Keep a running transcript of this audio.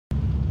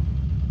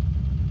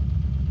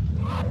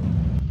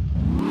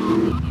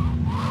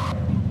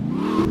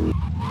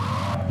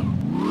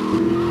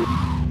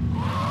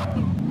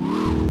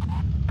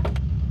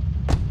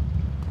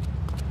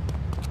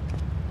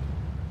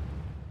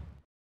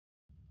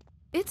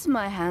It's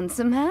my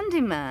handsome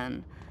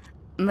handyman.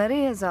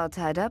 Maria's all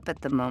tied up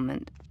at the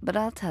moment, but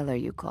I'll tell her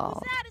you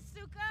called. Who's that,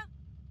 Asuka?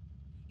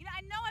 You know,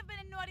 I know I've been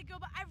a naughty girl,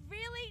 but I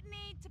really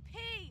need to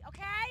pee,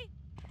 okay?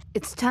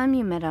 It's time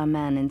you met our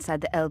man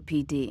inside the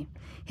LPD.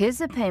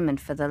 Here's a payment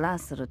for the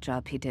last little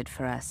job he did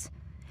for us.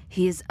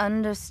 He is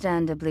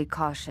understandably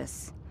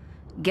cautious.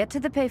 Get to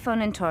the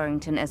payphone in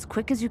Torrington as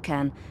quick as you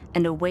can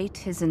and await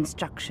his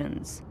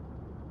instructions.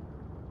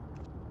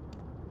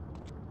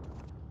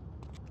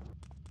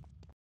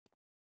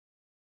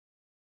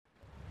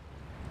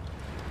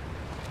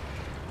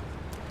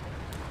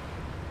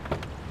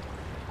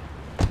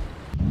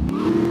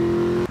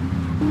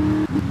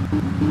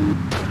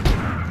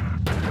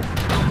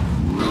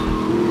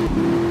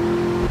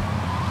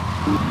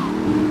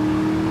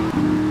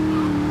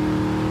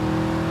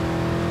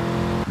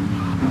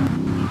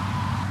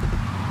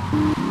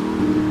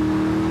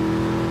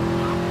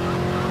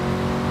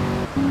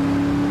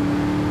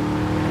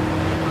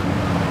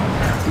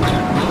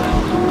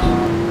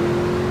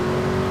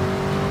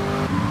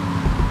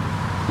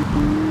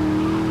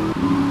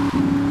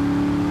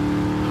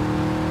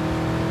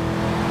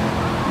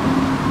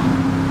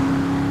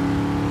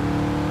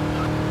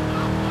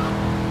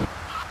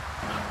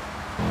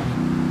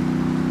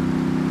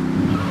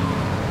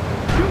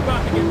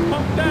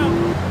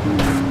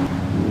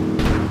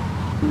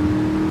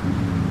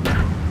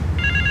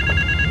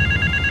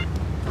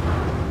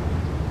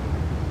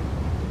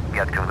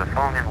 Get to the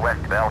phone in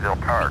West Belleville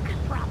Park.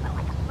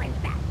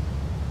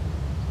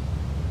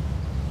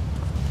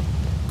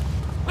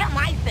 Well,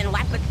 mine's been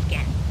wet with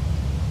skin.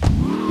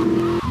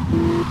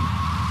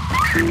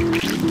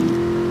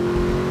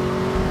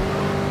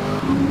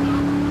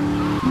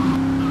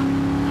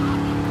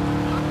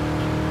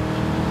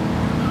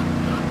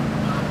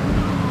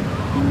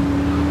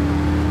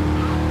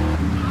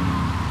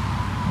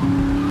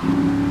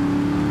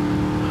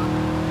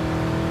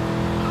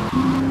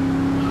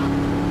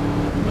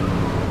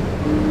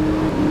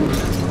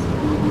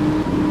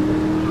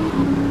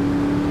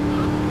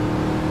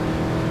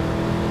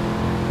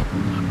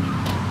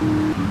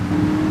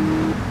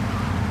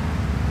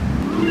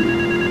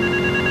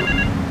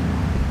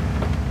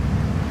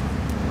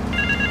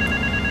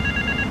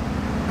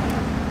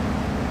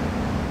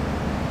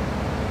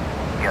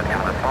 Get to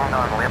the phone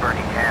on Liberty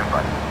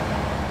Campus.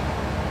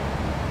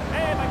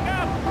 Hey, my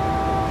God!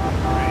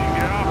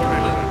 Get off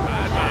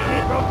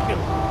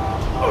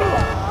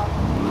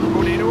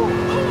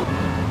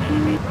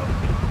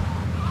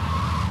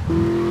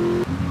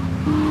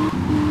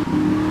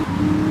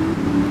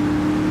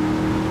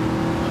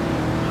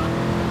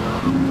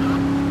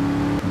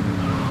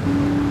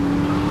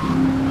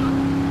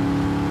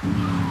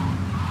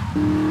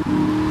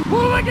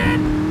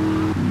again!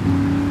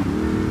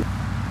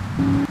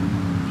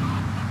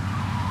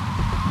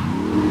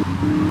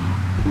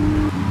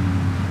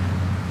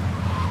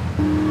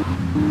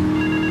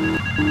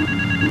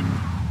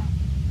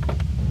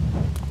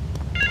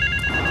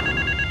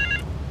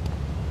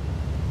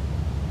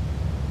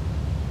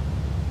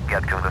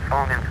 Get to the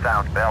phone in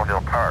South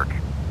Belleville Park.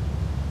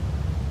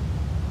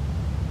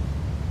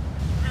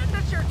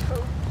 That's your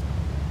too.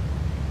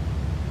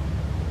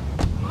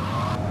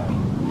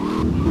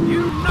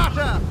 You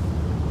nutter!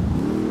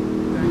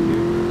 Thank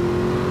you.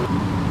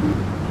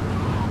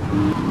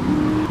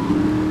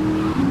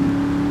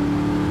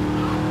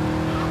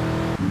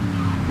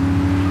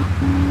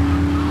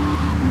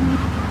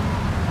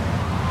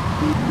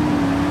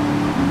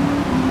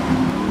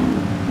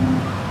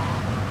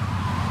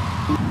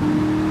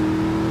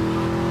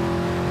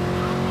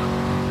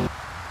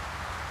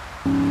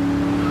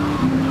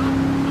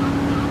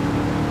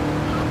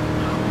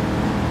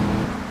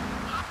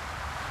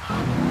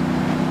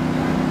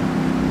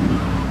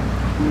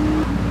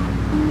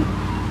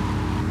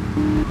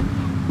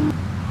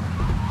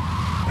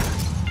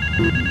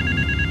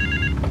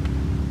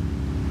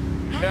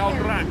 Bell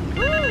run. Meet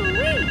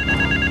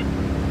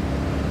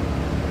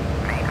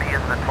me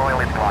in the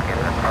toilet block in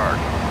the park.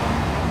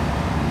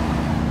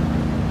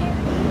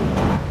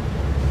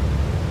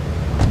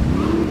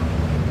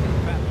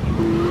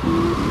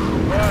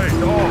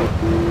 Right, all.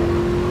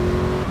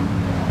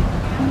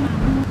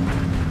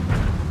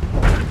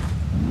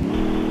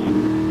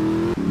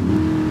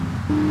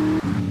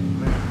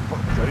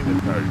 Fuck's in the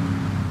town.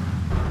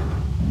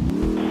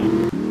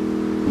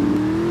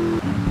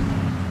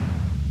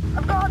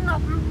 I've got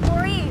nothing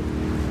for you.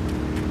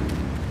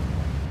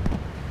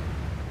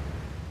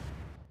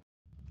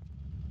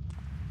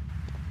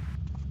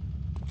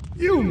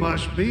 You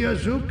must be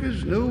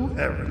Azuka's new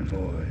errand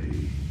boy.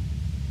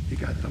 You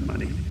got the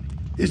money.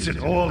 Is it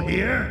all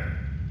here?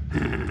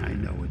 I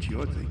know what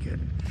you're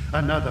thinking.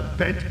 Another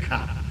bent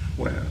cop.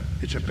 Well,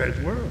 it's a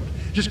bent world.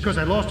 Just because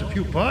I lost a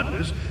few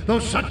partners,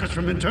 those suckers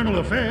from Internal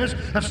Affairs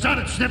have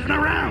started sniffing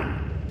around.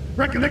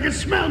 Reckon they can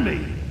smell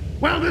me.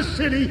 Well, this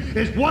city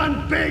is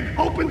one big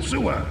open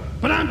sewer.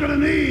 But I'm gonna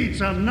need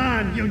some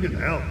non-union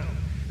help.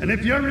 And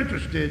if you're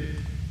interested,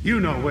 you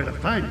know where to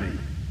find me.